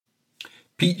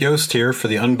Pete Yost here for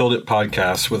the Unbuild It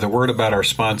podcast with a word about our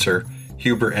sponsor,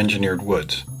 Huber Engineered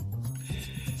Woods.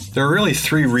 There are really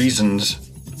three reasons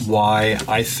why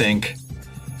I think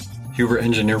Huber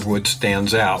Engineered Woods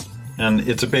stands out, and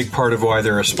it's a big part of why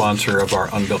they're a sponsor of our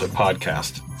Unbuild It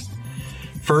podcast.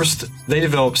 First, they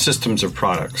develop systems of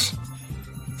products.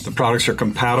 The products are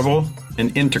compatible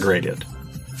and integrated.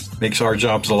 Makes our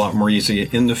jobs a lot more easy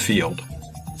in the field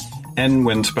and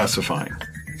when specifying.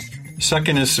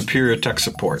 Second is superior tech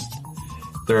support.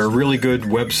 There are really good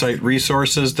website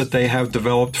resources that they have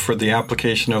developed for the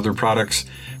application of their products,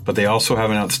 but they also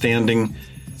have an outstanding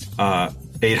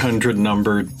 800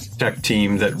 numbered tech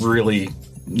team that really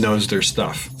knows their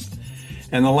stuff.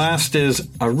 And the last is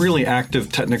a really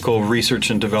active technical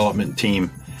research and development team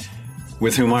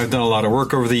with whom I've done a lot of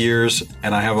work over the years,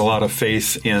 and I have a lot of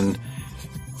faith in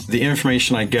the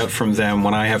information I get from them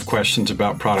when I have questions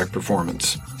about product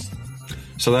performance.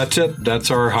 So that's it. That's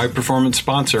our high performance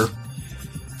sponsor.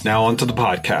 Now on to the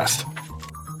podcast.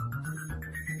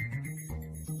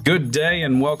 Good day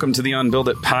and welcome to the Unbuild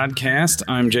It podcast.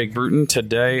 I'm Jake Bruton.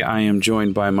 Today I am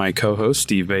joined by my co-host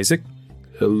Steve Basic.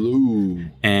 Hello.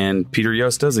 And Peter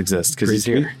Yost does exist because he's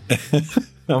here.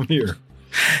 I'm here.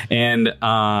 And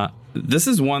this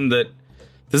is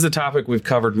a topic we've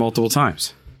covered multiple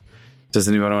times. Does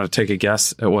anybody want to take a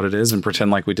guess at what it is and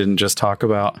pretend like we didn't just talk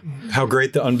about how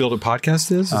great the Unbuild It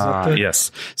podcast is?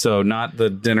 Yes. So not the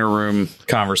dinner room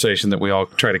conversation that we all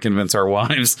try to convince our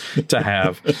wives to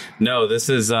have. No, this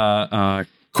is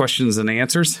questions and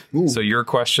answers. Ooh. So your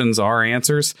questions are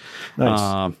answers.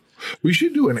 Nice. We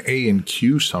should do an A and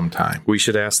Q sometime. We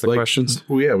should ask the questions.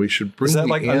 Well, yeah, we should bring the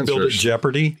answers. Is that like Unbuild It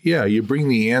Jeopardy? Yeah, you bring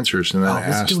the answers and then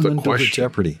ask the question.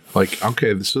 Jeopardy. Like,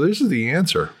 okay, so this is the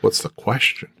answer. What's the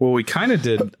question? Well, we kind of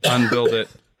did Unbuild It.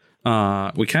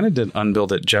 We kind of did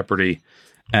Unbuild It Jeopardy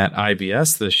at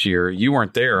IBS this year. You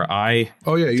weren't there.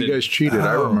 You guys cheated.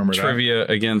 I remember trivia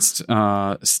against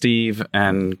Steve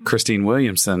and Christine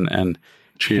Williamson and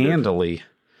handily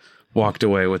walked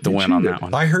away with the win on that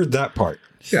one. I heard that part.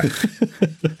 Yeah.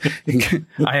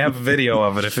 I have a video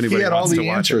of it if anybody wants to watch it. He had all the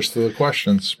answers to the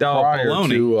questions prior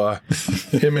to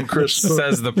him and Chris.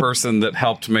 Says the person that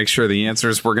helped make sure the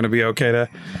answers were going to be okay to...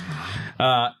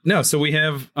 No, so we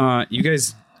have... you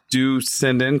guys do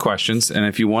send in questions, and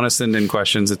if you want to send in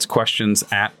questions, it's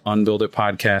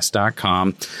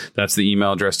questions@unbuilditpodcast.com. That's the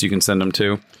email address you can send them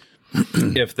to.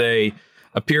 If they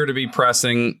appear to be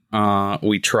pressing,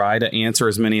 we try to answer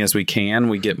as many as we can.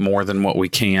 We get more than what we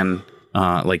can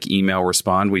like email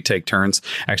respond. We take turns.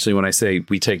 Actually, when I say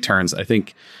we take turns, I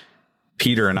think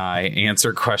Peter and I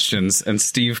answer questions and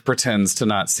Steve pretends to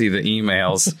not see the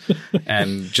emails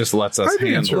and just lets us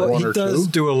handle it. He does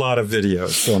do a lot of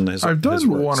videos on his I've done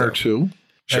work, one or two.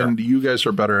 Sure. And you guys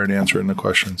are better at answering the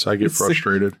questions. I get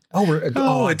frustrated. It's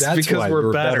that's because why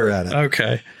we're better at it.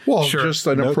 Okay. Well, just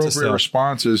an appropriate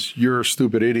response is, you're a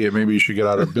stupid idiot. Maybe you should get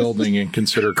out of building and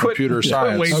consider computer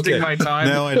science. Quit wasting my time.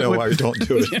 Now I know why we don't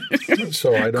do it.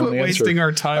 So I don't Quit wasting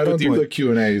our time. I don't do the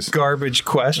Q&As. Garbage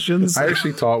questions. I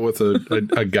actually taught with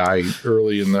a guy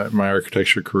early in my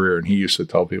architecture career, and he used to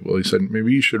tell people, he said,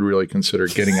 maybe you should really consider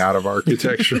getting out of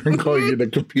architecture and going into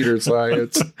computer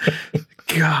science.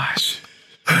 Gosh.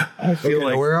 I feel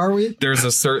like where are we? There's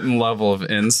a certain level of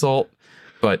insult,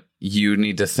 but you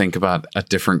need to think about a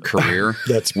different career.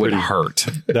 Would hurt.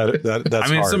 That's I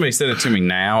mean, if somebody said it to me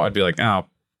now, I'd be like, oh,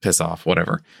 piss off,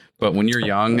 whatever. But when you're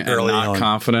young and not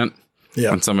confident,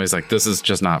 when somebody's like, this is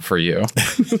just not for you.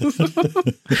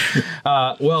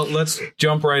 Well, let's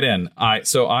jump right in.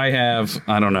 So I have,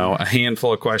 a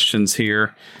handful of questions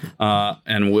here,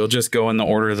 and we'll just go in the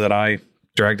order that I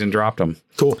dragged and dropped them.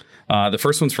 Cool. The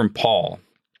first one's from Paul.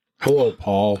 Hello,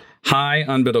 Paul. Hi,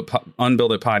 Unbuild It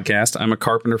podcast. I'm a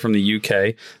carpenter from the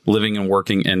UK, living and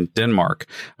working in Denmark.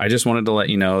 I just wanted to let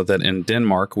you know that in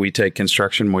Denmark, we take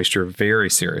construction moisture very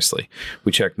seriously.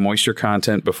 We check moisture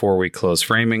content before we close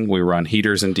framing. We run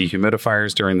heaters and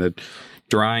dehumidifiers during the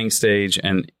drying stage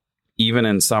and even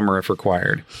in summer if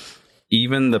required.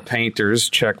 Even the painters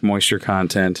check moisture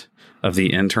content of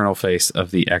the internal face of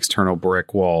the external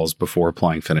brick walls before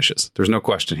applying finishes. There's no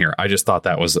question here. I just thought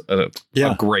that was a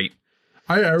great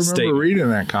I remember reading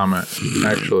that comment,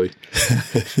 actually.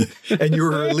 And you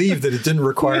were relieved that it didn't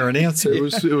require an answer. It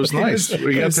was nice.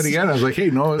 We got to the end. I was like, hey,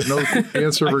 no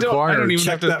answer required. I don't even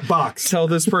check have to that box. Tell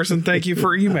this person thank you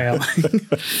for emailing.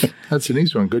 That's an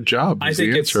easy one. Good job. I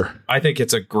think it's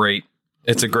a great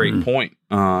point.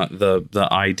 The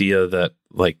idea that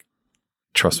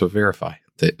trust but verify.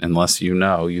 That unless you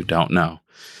know, you don't know.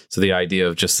 So the idea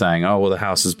of just saying, oh, well, the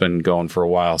house has been going for a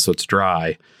while, so it's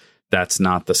dry. That's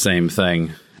not the same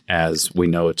thing as we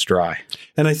know it's dry.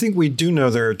 And I think we do know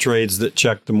there are trades that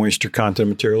check the moisture content of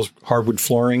materials. Hardwood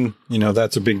flooring,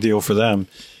 that's a big deal for them.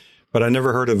 But I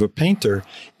never heard of a painter,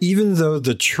 even though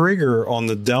the trigger on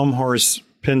the Delmhorst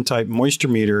pin type moisture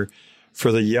meter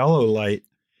for the yellow light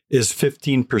is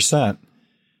 15%.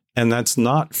 And that's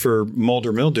not for mold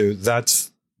or mildew.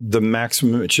 That's the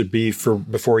maximum it should be for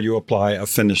before you apply a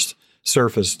finished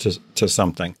surface to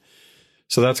something.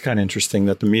 So that's kind of interesting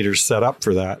that the meter's set up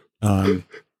for that.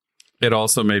 It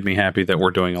also made me happy that we're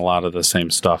doing a lot of the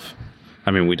same stuff. I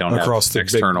mean, we don't Across have the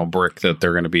external brick that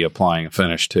they're going to be applying a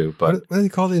finish to, but what do they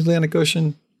call the Atlantic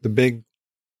Ocean? The big,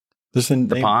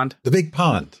 pond? The big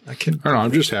pond. I don't know.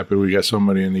 I'm just happy we got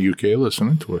somebody in the UK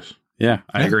listening to us. Yeah,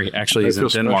 I agree. Actually, he's in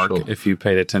Denmark. Special. If you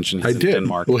paid attention, he's in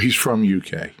Denmark. Well, he's from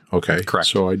UK. Okay. Correct.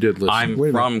 So I did listen.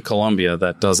 I'm from Colombia.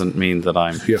 That doesn't mean that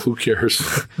I'm... Yeah, who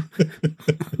cares?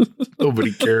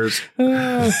 Nobody cares.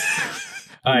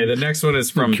 All right, the next one is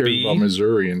from Who cares B. about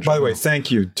Missouri. And By the way, thank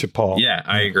you to Paul. Yeah,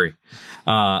 I agree.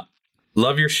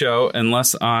 Love your show.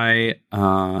 Unless I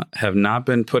have not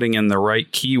been putting in the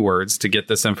right keywords to get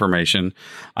this information,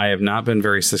 I have not been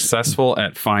very successful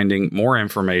at finding more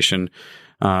information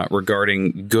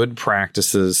regarding good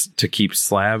practices to keep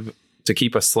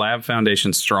a slab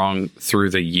foundation strong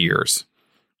through the years.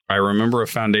 I remember a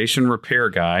foundation repair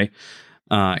guy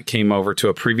came over to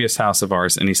a previous house of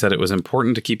ours, and he said it was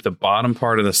important to keep the bottom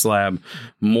part of the slab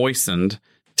moistened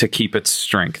to keep its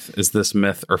strength. Is this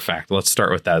myth or fact? Let's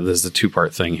start with that. This is a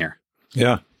two-part thing here.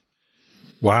 Yeah.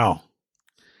 Wow.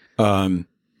 So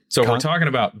we're talking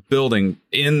about building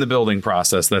in the building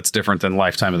process. That's different than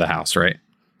lifetime of the house, right?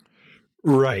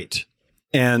 Right.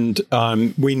 And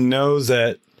we know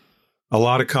that a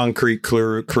lot of concrete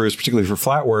crews, particularly for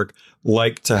flat work,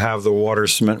 like to have the water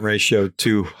cement ratio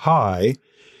too high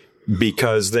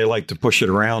because they like to push it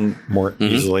around more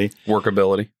easily.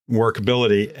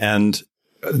 Workability. And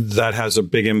that has a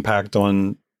big impact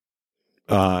on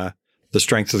the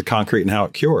strength of the concrete and how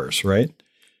it cures, right?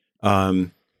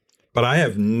 But I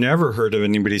have never heard of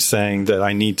anybody saying that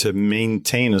I need to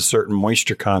maintain a certain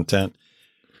moisture content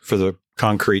for the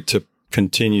concrete to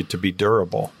continue to be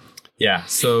durable. Yeah.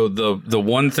 So the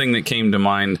one thing that came to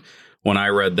mind when I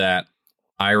read that,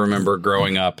 I remember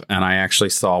growing up and I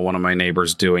actually saw one of my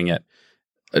neighbors doing it.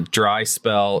 A dry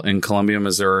spell in Columbia,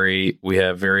 Missouri. We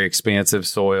have very expansive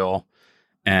soil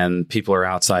and people are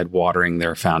outside watering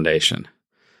their foundation.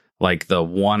 Like the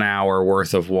 1 hour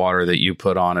worth of water that you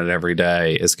put on it every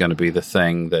day is going to be the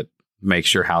thing that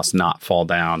makes your house not fall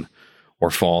down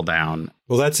or fall down.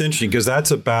 Well, that's interesting because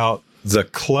that's about the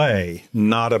clay,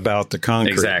 not about the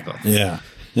concrete. Exactly. Yeah.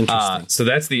 Interesting. So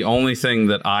that's the only thing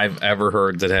that I've ever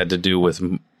heard that had to do with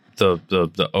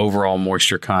the overall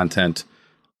moisture content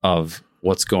of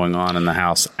what's going on in the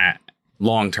house at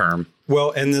long term.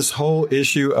 Well, and this whole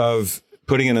issue of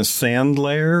putting in a sand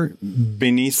layer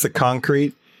beneath the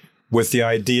concrete with the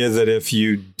idea that if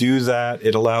you do that,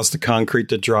 it allows the concrete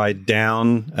to dry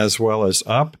down as well as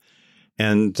up.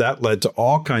 And that led to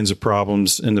all kinds of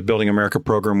problems in the Building America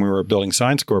program. We were a Building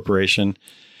Science Corporation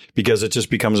because it just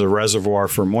becomes a reservoir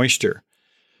for moisture.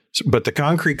 But the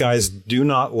concrete guys do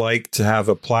not like to have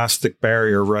a plastic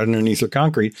barrier right underneath the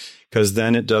concrete because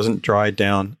then it doesn't dry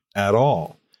down at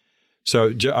all.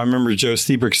 So I remember Joe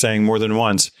Stiebrick saying more than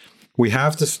once, we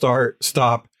have to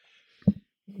stop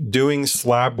doing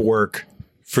slab work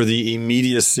for the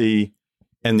immediacy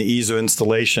and the ease of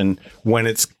installation when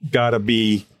it's got to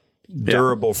be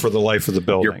durable for the life of the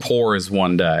building. Your pour is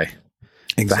one day.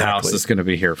 Exactly. The house is going to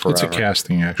be here forever. It's a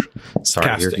casting, actually. Sorry,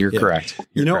 Casting, you're correct.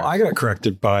 I got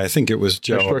corrected by, I think it was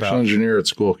Joe. Construction engineer at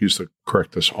school used to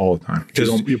correct us all the time.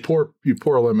 You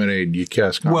pour lemonade, you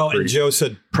cast concrete. Well, and Joe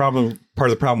said part of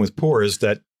the problem with pour is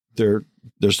that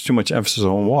there's too much emphasis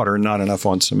on water, not enough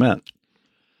on cement.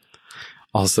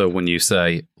 Also, when you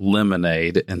say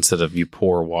lemonade instead of you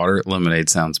pour water, lemonade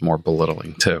sounds more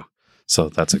belittling too. So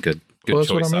that's a good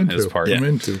choice on his part. I'm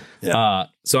into. Yeah.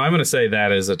 So I'm going to say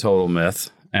that is a total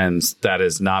myth, and that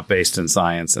is not based in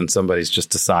science, and somebody's just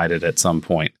decided at some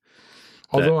point.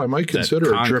 Although I might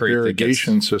consider a drip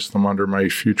irrigation system under my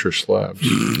future slabs.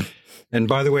 And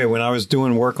by the way, when I was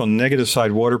doing work on negative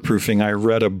side waterproofing, I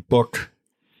read a book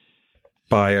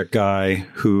by a guy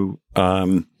who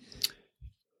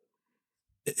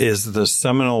is the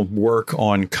seminal work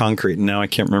on concrete. And now I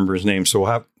can't remember his name, so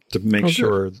we'll have to make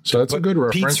sure. So that's a good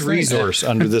reference. Pete's resource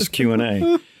under this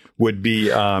Q&A would be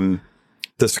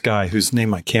this guy whose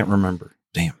name I can't remember.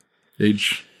 Damn. We'll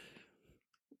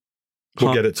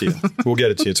get it to you.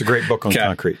 It's a great book on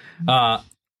concrete.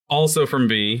 Also from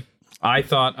B, I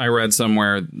thought I read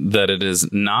somewhere that it is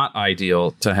not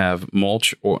ideal to have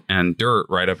mulch and dirt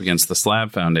right up against the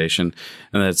slab foundation,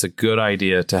 and that it's a good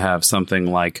idea to have something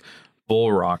like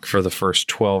bull rock for the first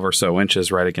 12 or so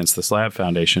inches right against the slab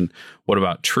foundation. What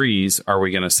about trees? Are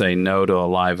we going to say no to a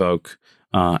live oak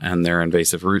and their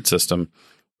invasive root system?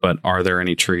 But are there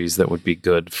any trees that would be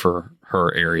good for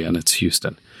her area? And it's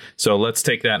Houston. So let's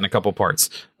take that in a couple parts.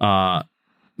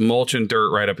 Mulch and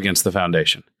dirt right up against the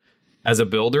foundation. As a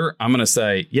builder, I'm going to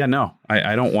say, yeah, no,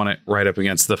 I don't want it right up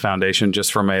against the foundation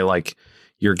just from a, like,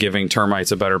 you're giving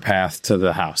termites a better path to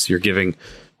the house. You're giving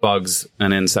bugs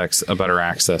and insects a better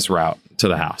access route to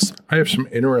the house. I have some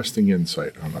interesting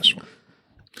insight on this one.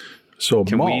 So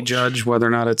can we judge whether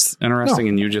or not it's interesting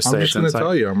and you just say it's insight? I'm just going to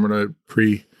tell you, I'm going to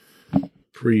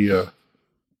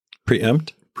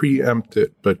preempt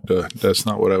it, but that's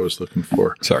not what I was looking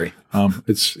for. Sorry.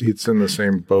 It's in the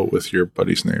same boat with your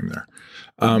buddy's name there.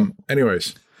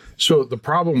 Anyways, so the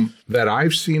problem that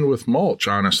I've seen with mulch,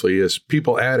 honestly, is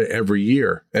people add it every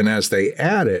year. And as they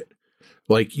add it,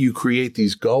 like, you create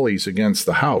these gullies against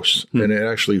the house and it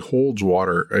actually holds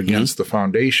water against the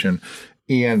foundation.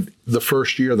 And the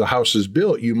first year the house is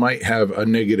built, you might have a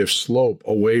negative slope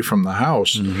away from the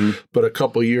house. But a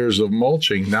couple of years of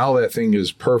mulching, now that thing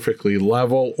is perfectly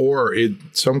level, or in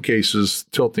some cases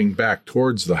tilting back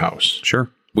towards the house. Sure.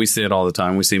 We see it all the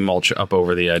time. We see mulch up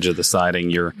over the edge of the siding.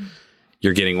 You're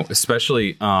getting,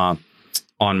 especially on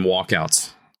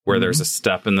walkouts, where there's a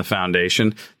step in the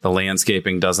foundation, the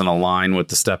landscaping doesn't align with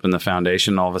the step in the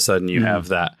foundation. All of a sudden you have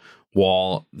that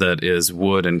wall that is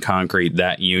wood and concrete,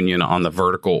 that union on the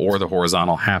vertical or the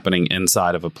horizontal happening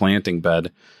inside of a planting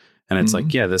bed. And it's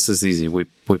like, yeah, this is easy. We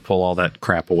pull all that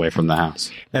crap away from the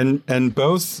house. And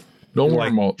both... No more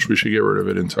mulch. We should get rid of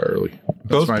it entirely.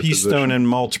 Both pea stone and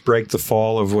mulch break the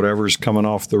fall of whatever's coming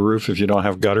off the roof if you don't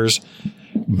have gutters.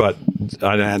 But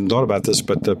I hadn't thought about this,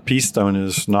 but the pea stone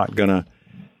is not going to,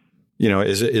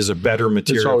 is a better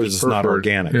material because it's not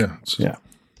organic. Yeah.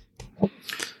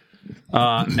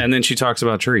 And then she talks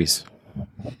about trees.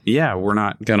 Yeah, we're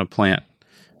not going to plant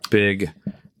big,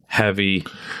 heavy.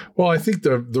 Well, I think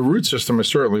the root system is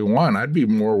certainly one. I'd be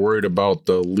more worried about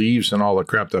the leaves and all the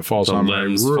crap that falls on my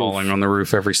roof. Falling on the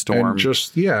roof every storm. And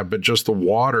just the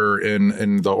water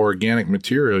and the organic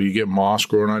material. You get moss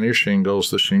growing on your shingles.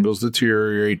 The shingles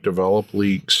deteriorate, develop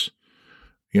leaks.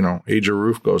 Age of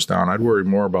roof goes down. I'd worry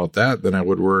more about that than I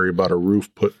would worry about a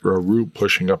root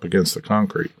pushing up against the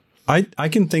concrete. I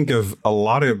can think of a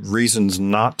lot of reasons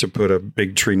not to put a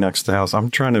big tree next to the house.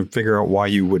 I'm trying to figure out why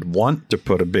you would want to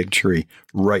put a big tree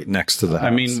right next to the house. I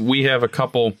mean, we have a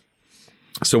couple.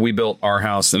 So we built our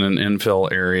house in an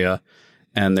infill area,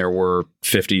 and there were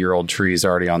 50-year-old trees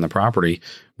already on the property.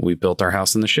 We built our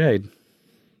house in the shade.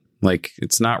 Like,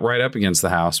 it's not right up against the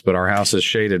house, but our house is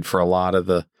shaded for a lot of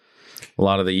the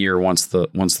year once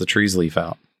the trees leaf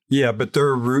out. Yeah, but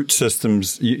their root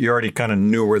systems, you already kind of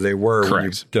knew where they were when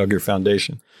you dug your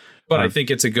foundation. But I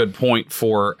think it's a good point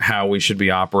for how we should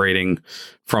be operating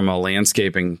from a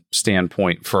landscaping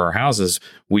standpoint for our houses.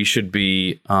 We should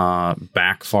be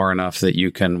back far enough that you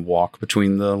can walk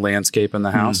between the landscape and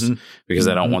the house, because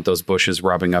I don't want those bushes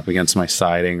rubbing up against my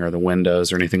siding or the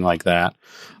windows or anything like that.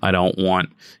 I don't want,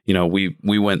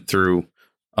 we went through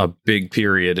a big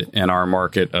period in our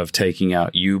market of taking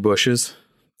out yew bushes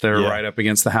that are right up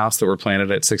against the house that were planted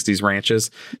at 60s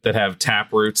ranches that have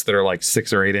tap roots that are like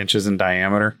 6 or 8 inches in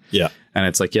diameter. Yeah. And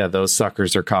it's like, those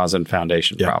suckers are causing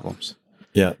foundation problems.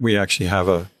 Yeah. We actually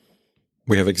have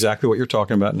exactly what you're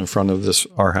talking about in front of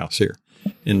our house here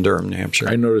in Durham, New Hampshire.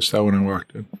 I noticed that when I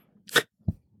walked in.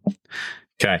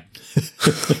 Okay.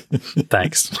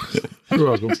 Thanks. You're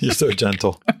welcome. You're so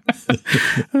gentle.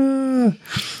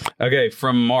 Okay,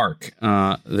 from Mark.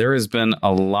 There has been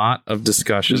a lot of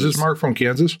discussion. Is this Mark from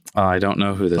Kansas? I don't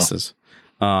know who this is.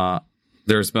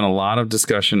 There's been a lot of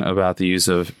discussion about the use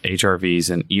of HRVs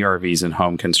and ERVs in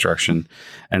home construction,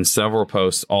 and several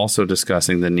posts also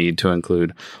discussing the need to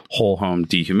include whole home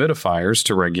dehumidifiers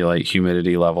to regulate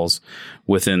humidity levels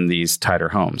within these tighter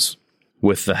homes.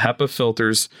 With the HEPA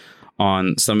filters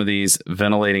on some of these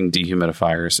ventilating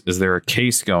dehumidifiers, is there a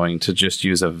case going to just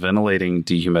use a ventilating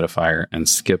dehumidifier and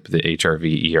skip the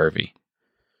HRV ERV?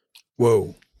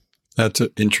 Whoa, that's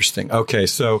interesting. Okay,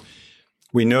 so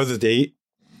we know that the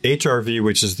HRV,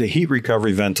 which is the heat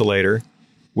recovery ventilator,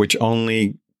 which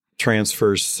only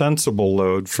transfers sensible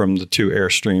load from the two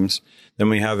air streams. Then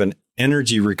we have an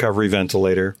energy recovery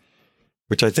ventilator,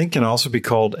 which I think can also be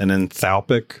called an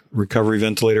enthalpic recovery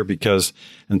ventilator, because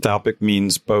enthalpic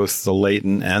means both the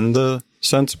latent and the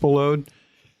sensible load,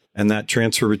 and that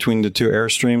transfer between the two air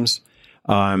streams.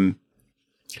 So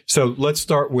let's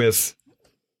start with,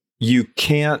 you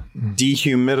can't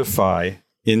dehumidify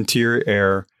interior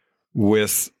air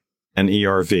with an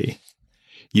ERV.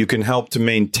 You can help to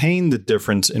maintain the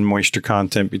difference in moisture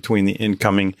content between the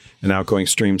incoming and outgoing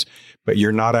streams, but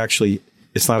you're not actually,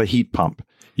 it's not a heat pump.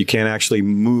 You can't actually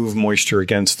move moisture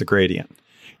against the gradient.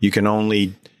 You can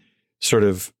only sort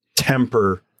of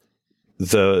temper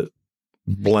the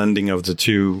blending of the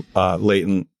two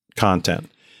latent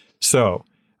content. So,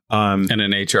 and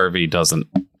an HRV doesn't.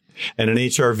 And an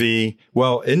HRV,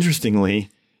 well, interestingly,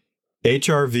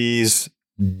 HRVs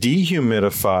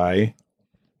dehumidify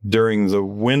during the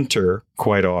winter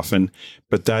quite often,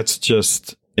 but that's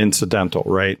just incidental,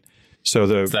 right? So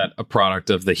is that a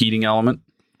product of the heating element?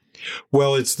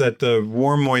 Well, it's that the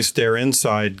warm, moist air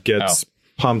inside gets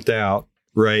pumped out,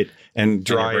 right? And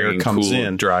dry air comes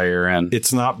in. Dry air in.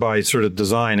 It's not by sort of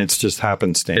design. It's just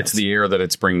happenstance. It's the air that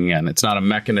it's bringing in. It's not a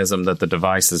mechanism that the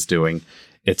device is doing.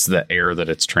 It's the air that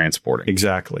it's transporting.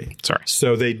 Exactly. Sorry.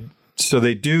 So they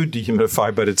do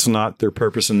dehumidify, but it's not their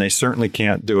purpose, and they certainly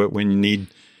can't do it when you need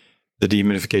the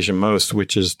dehumidification most,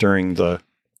 which is during the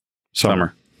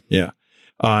summer. Yeah.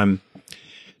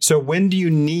 So when do you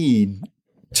need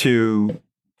to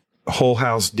whole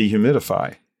house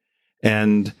dehumidify?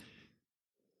 And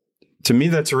to me,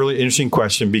 that's a really interesting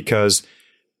question, because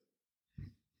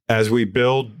as we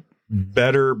build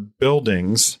better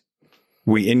buildings,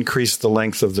 we increase the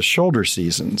length of the shoulder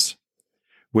seasons,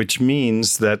 which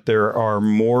means that there are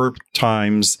more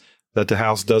times that the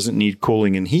house doesn't need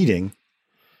cooling and heating,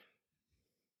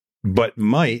 but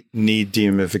might need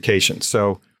dehumidification.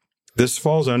 So this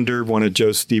falls under one of Joe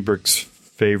Stiebrick's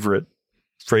favorite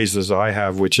phrases I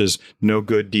have, which is no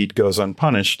good deed goes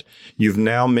unpunished. You've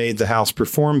now made the house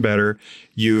perform better.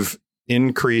 You've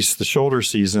increased the shoulder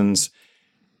seasons,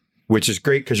 which is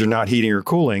great because you're not heating or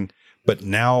cooling, but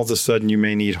now all of a sudden you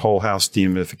may need whole house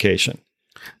dehumidification.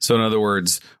 So in other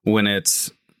words, when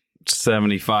it's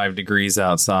 75 degrees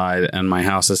outside and my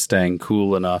house is staying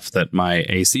cool enough that my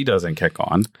AC doesn't kick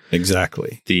on.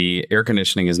 Exactly. The air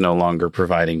conditioning is no longer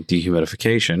providing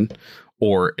dehumidification,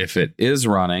 or if it is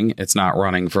running, it's not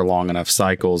running for long enough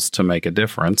cycles to make a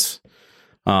difference.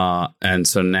 And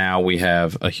so now we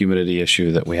have a humidity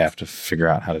issue that we have to figure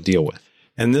out how to deal with.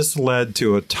 And this led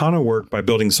to a ton of work by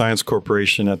Building Science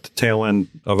Corporation at the tail end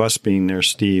of us being there,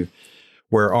 Steve,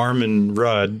 where Armin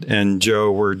Rudd and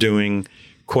Joe were doing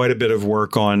quite a bit of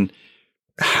work on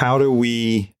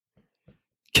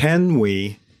can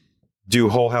we do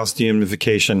whole house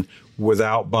dehumidification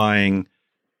without buying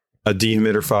a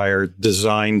dehumidifier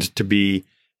designed to be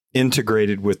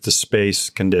integrated with the space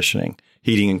conditioning,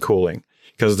 heating and cooling,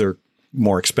 because they're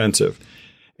more expensive.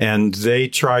 And they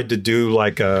tried to do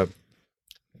like a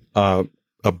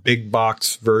big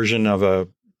box version of a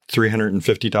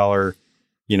 $350,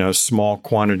 small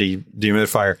quantity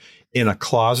dehumidifier in a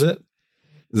closet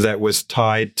that was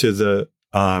tied to the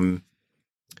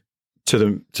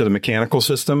mechanical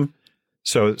system.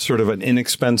 So it's sort of an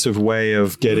inexpensive way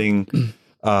of getting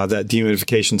that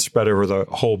dehumidification spread over the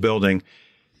whole building.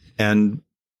 And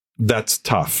that's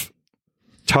tough.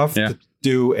 To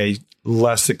do a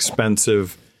less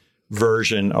expensive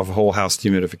version of whole house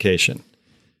dehumidification.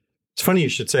 It's funny you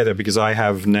should say that, because I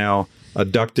have now a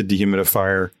ducted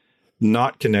dehumidifier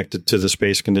not connected to the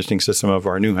space conditioning system of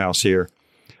our new house here.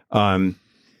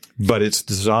 But it's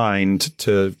designed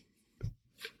to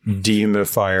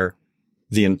dehumidify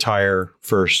the entire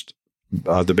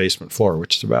the basement floor,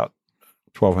 which is about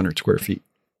 1,200 square feet.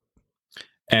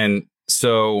 And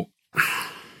so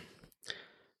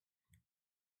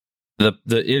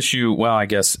the issue, well, I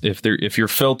guess if you're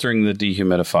filtering the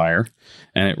dehumidifier,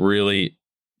 and it really,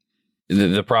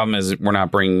 the problem is we're not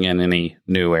bringing in any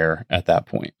new air at that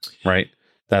point, right?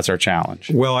 That's our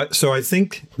challenge. Well, so I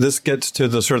think this gets to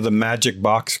the sort of the magic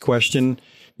box question.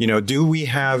 Do we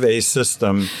have a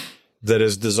system that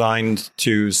is designed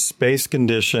to space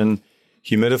condition,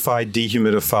 humidify,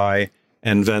 dehumidify,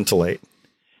 and ventilate?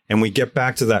 And we get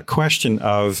back to that question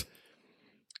of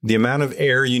the amount of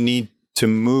air you need to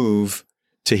move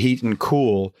to heat and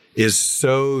cool is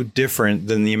so different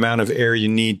than the amount of air you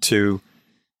need to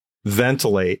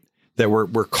ventilate that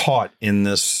we're caught in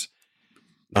this.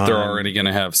 They're already going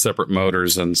to have separate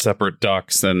motors and separate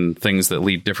ducts and things that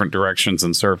lead different directions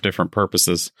and serve different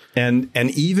purposes. And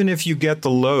even if you get the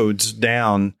loads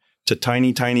down to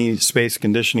tiny, tiny space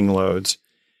conditioning loads,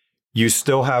 you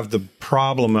still have the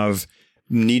problem of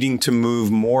needing to move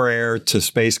more air to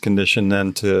space condition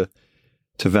than to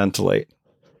ventilate.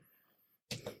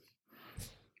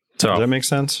 So, does that make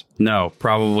sense? No,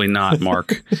 probably not,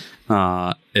 Mark.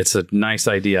 It's a nice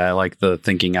idea. I like the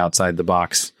thinking outside the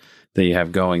box that you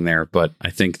have going there, but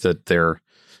I think that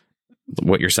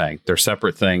what you're saying. They're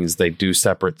separate things. They do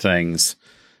separate things.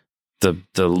 The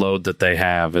load that they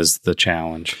have is the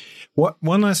challenge.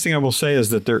 One last thing I will say is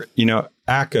that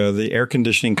ACA, the Air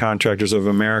Conditioning Contractors of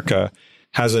America,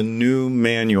 has a new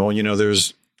manual.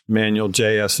 There's manual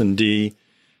J, S, and D,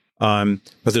 but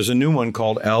there's a new one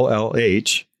called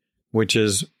LLH, which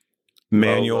is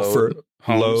manual for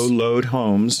low load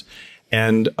homes.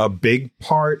 And a big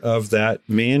part of that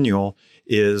manual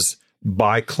is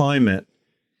by climate,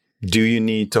 do you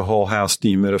need to whole house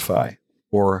dehumidify,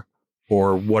 or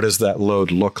what does that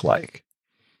load look like?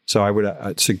 So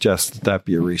I'd suggest that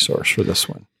be a resource for this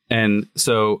one. And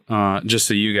so just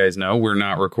so you guys know, we're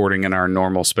not recording in our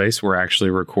normal space. We're actually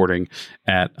recording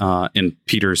at in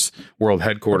Peter's world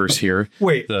headquarters here.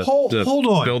 Wait, hold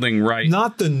on. Building right.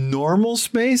 Not the normal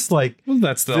space? Well,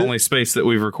 that's the only space that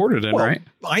we've recorded in, right?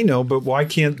 I know, but why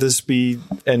can't this be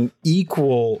an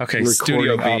equal recording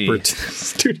Studio B.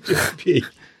 Studio B.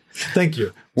 Thank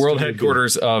you. World Studio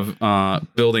headquarters B. of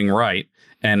Building Right.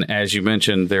 And as you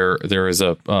mentioned, there is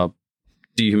a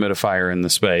dehumidifier in the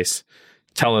space.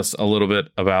 Tell us a little bit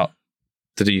about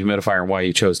the dehumidifier and why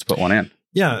you chose to put one in.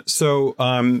 Yeah. So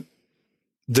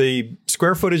the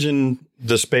square footage in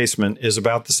this basement is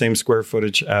about the same square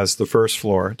footage as the first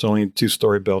floor. It's only a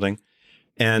 2-story building.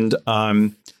 And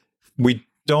we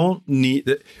don't need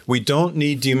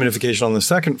dehumidification on the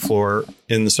second floor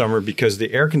in the summer because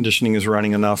the air conditioning is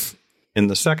running enough in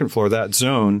the second floor, that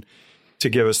zone, to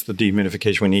give us the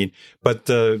dehumidification we need. But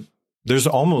there's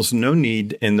almost no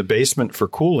need in the basement for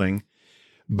cooling.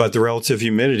 But the relative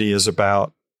humidity is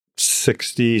about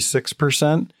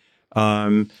 66%.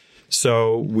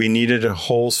 So we needed a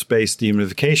whole space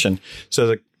dehumidification.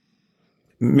 So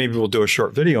maybe we'll do a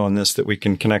short video on this that we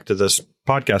can connect to this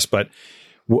podcast. But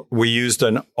we used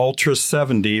an Ultra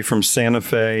 70 from Santa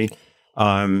Fe,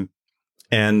 and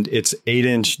it's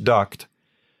 8-inch duct.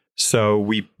 So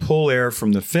we pull air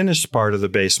from the finished part of the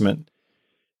basement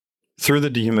through the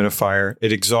dehumidifier.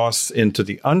 It exhausts into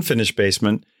the unfinished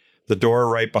basement. The door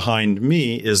right behind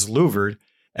me is louvered,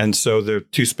 and so the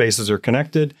two spaces are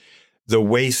connected. The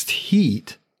waste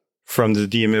heat from the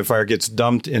dehumidifier gets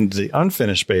dumped into the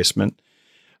unfinished basement,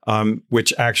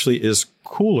 which actually is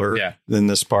cooler than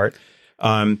this part.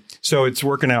 So it's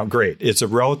working out great. It's a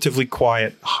relatively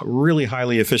quiet, really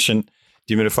highly efficient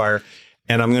dehumidifier,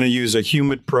 and I'm going to use a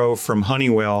Humid Pro from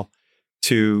Honeywell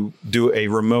to do a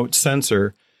remote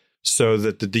sensor so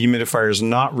that the dehumidifier is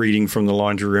not reading from the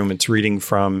laundry room. It's reading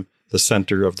from the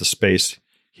center of the space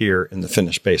here in the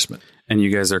finished basement. And you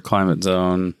guys are Climate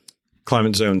Zone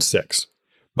 6.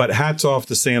 But hats off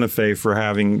to Santa Fe for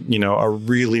having, a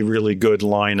really, really good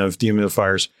line of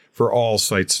dehumidifiers for all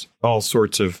sites, all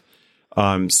sorts of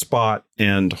spot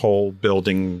and whole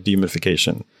building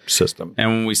dehumidification system. And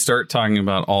when we start talking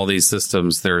about all these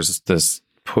systems, there's this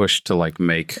push to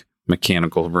make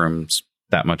mechanical rooms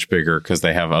that much bigger because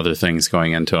they have other things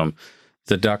going into them.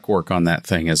 The ductwork on that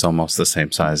thing is almost the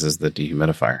same size as the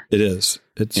dehumidifier. It is.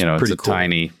 It's pretty it's a cool.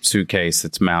 tiny suitcase.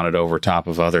 It's mounted over top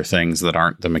of other things that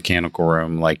aren't the mechanical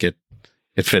room. It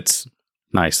fits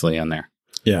nicely in there.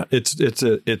 Yeah, it's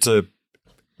a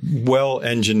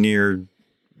well-engineered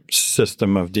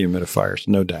system of dehumidifiers,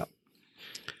 no doubt.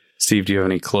 Steve, do you have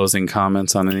any closing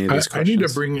comments on any of these questions? I need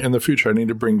to bring, in the future,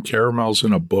 caramels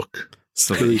in a book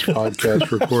for these podcast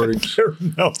recordings.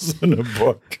 Caramels in a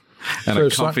book. And a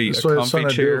comfy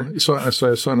chair. So I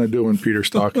son I do when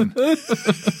Peter's talking.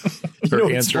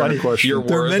 Or answering a question.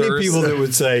 There are many people that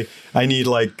would say, I need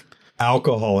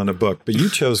alcohol in a book, but you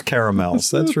chose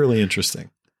caramels. That's really interesting.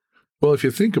 Well, if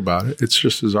you think about it, it's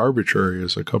just as arbitrary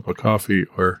as a cup of coffee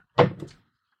or...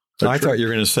 I thought you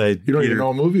were going to say... You don't even know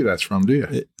what movie that's from, do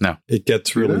you? No. It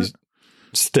gets really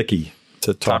sticky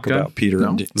to talk about Peter.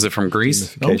 No? Is it from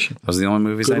Grease? No. Those are the only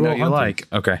movies Good I know Will you Hunting.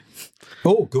 like. Okay.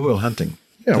 Oh, Good Will Hunting.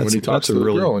 Yeah, when he talks to the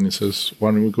girl and he says,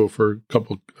 why don't we go for a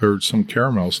couple or some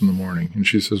caramels in the morning? And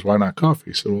she says, why not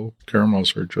coffee? He said, well,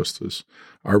 caramels are just as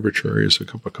arbitrary as a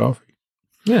cup of coffee.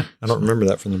 Yeah. I don't remember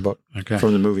that from the book,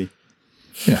 from the movie.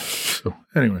 Yeah. So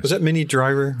anyways. Was that Minnie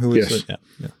Driver? Who was it?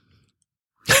 Yeah.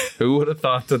 Who would have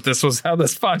thought that this was how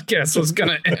this podcast was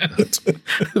going to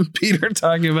end? Peter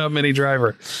talking about Minnie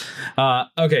Driver.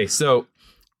 Okay, so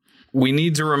we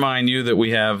need to remind you that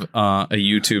we have a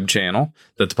YouTube channel,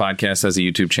 that the podcast has a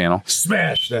YouTube channel.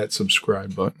 Smash that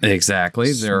subscribe button.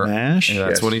 Exactly. Smash?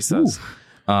 That's what he says.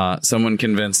 Someone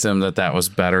convinced him that was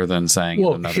better than saying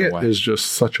it another hit way. is just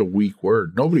such a weak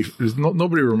word.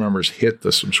 Nobody remembers hit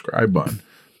the subscribe button.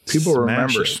 People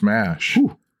remember smash.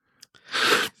 Whew.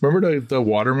 Remember the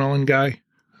watermelon guy?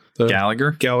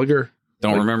 Gallagher? Gallagher.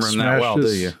 Don't remember him that well,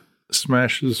 do you?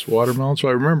 smashes watermelons. So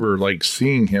I remember like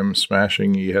seeing him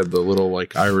smashing. He had the little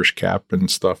like Irish cap and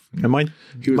stuff. Am I?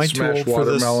 He would smash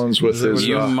watermelons with his.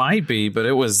 You might be, but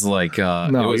it was like No,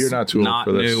 it was you're not too old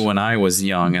for this. New when I was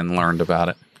young and learned about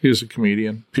it. He was a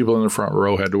comedian. People in the front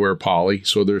row had to wear poly,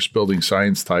 so there's building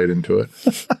science tied into it.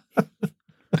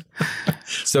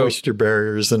 So Moisture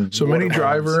barriers and So Mini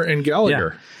Driver and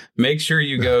Gallagher. make sure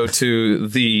you go to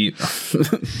the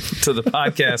to the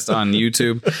podcast on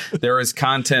YouTube. There is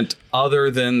content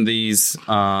other than these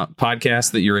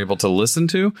podcasts that you're able to listen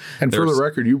to. And for the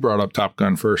record, you brought up Top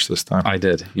Gun first this time. I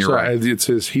did. You're right. It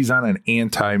says he's on an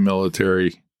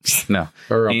anti-military No.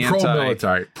 or a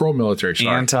pro-military.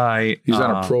 Sorry. He's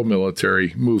on a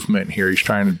pro-military movement here. He's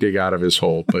trying to dig out of his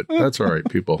hole, but that's all right,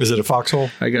 people. Is it a foxhole?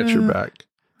 I got your back.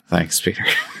 Thanks, Peter.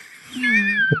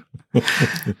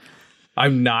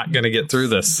 I'm not going to get through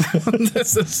this.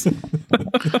 This is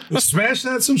Smash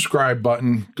that subscribe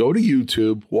button. Go to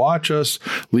YouTube. Watch us.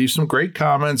 Leave some great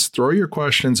comments. Throw your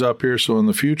questions up here so in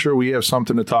the future we have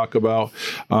something to talk about.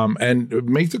 And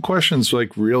make the questions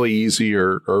like really easy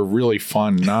or really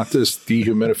fun, not this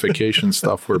dehumidification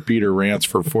stuff where Peter rants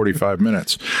for 45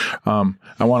 minutes. I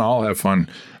want to all have fun.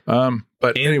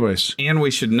 But anyways. And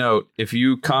we should note, if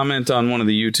you comment on one of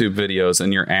the YouTube videos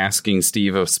and you're asking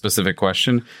Steve a specific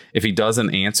question, if he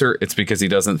doesn't answer, it's because he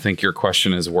doesn't think your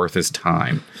question is worth his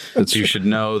time. You should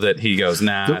know that he goes,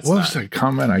 nah, What was the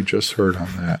comment I just heard on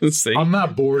that? See? I'm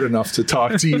not bored enough to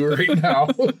talk to you right now.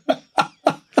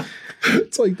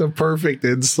 It's like the perfect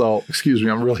insult. Excuse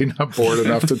me, I'm really not bored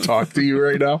enough to talk to you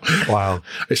right now. Wow.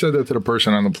 I said that to the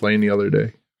person on the plane the other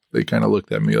day. They kind of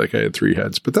looked at me like I had three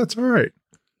heads, but that's all right.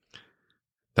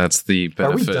 That's the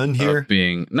benefit Are we done here? of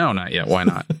being... No, not yet. Why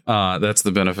not? That's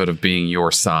the benefit of being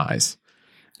your size.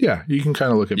 Yeah, you can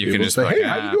kind of look at people and say, like, hey,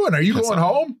 how you doing? Are you going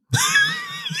home?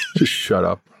 Just shut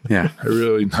up. Yeah. I'm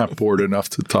really not bored enough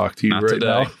to talk to you Not right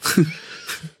today. now.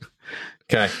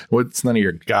 Okay. What's none of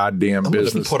your goddamn I'm going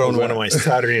business? to put on one of my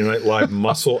Saturday Night Live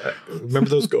muscle. Remember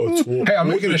those goats? Hey, I'm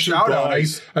making a shout out. I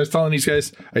was telling these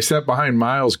guys, I sat behind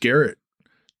Myles Garrett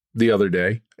the other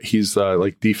day. He's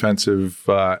like defensive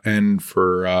end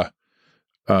for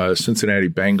Cincinnati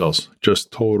Bengals. Just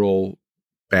total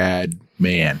bad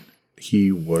man.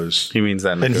 He was. He means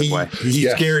that in a And good way. he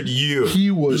scared you. He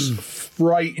was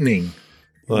frightening.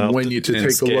 When you take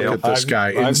a look at this guy,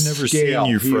 I've never seen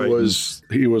you frightened.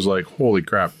 He was like, holy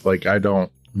crap! Like I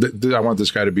want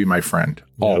this guy to be my friend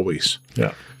always.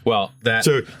 Yeah. Well,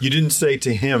 So you didn't say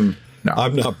to him, No,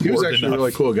 I'm not bored He was actually enough. a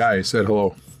really cool guy. He said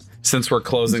hello. since we're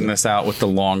closing this out with the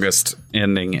longest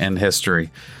ending in history,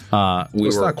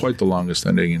 It's not quite the longest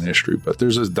ending in history, but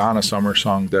there's this Donna Summer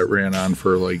song that ran on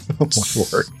for like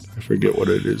I forget what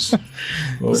it is.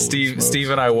 Steve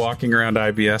and I walking around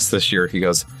IBS this year. He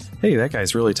goes, "Hey, that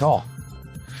guy's really tall."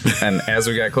 And as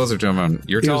we got closer to him,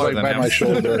 you're He was taller like than by him. my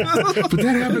shoulder. But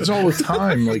that happens all the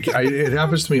time. Like it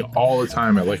happens to me all the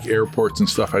time at like airports and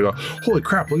stuff. I go, holy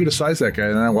crap, look at the size of that guy.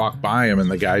 And then I walk by him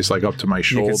and the guy's like up to my You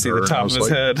shoulder. can see the top of his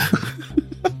head.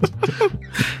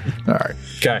 All right.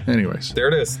 Okay. Anyways. There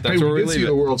it is. That's Hey, where we we did see leave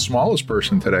the it. world's smallest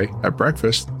person today at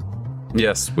breakfast.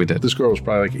 Yes, we did. This girl was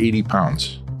probably like 80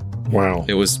 pounds. Wow.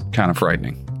 It was kind of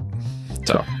frightening.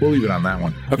 So we'll leave it on that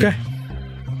one. Okay.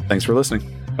 Thanks for listening.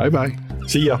 Bye-bye.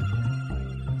 See ya.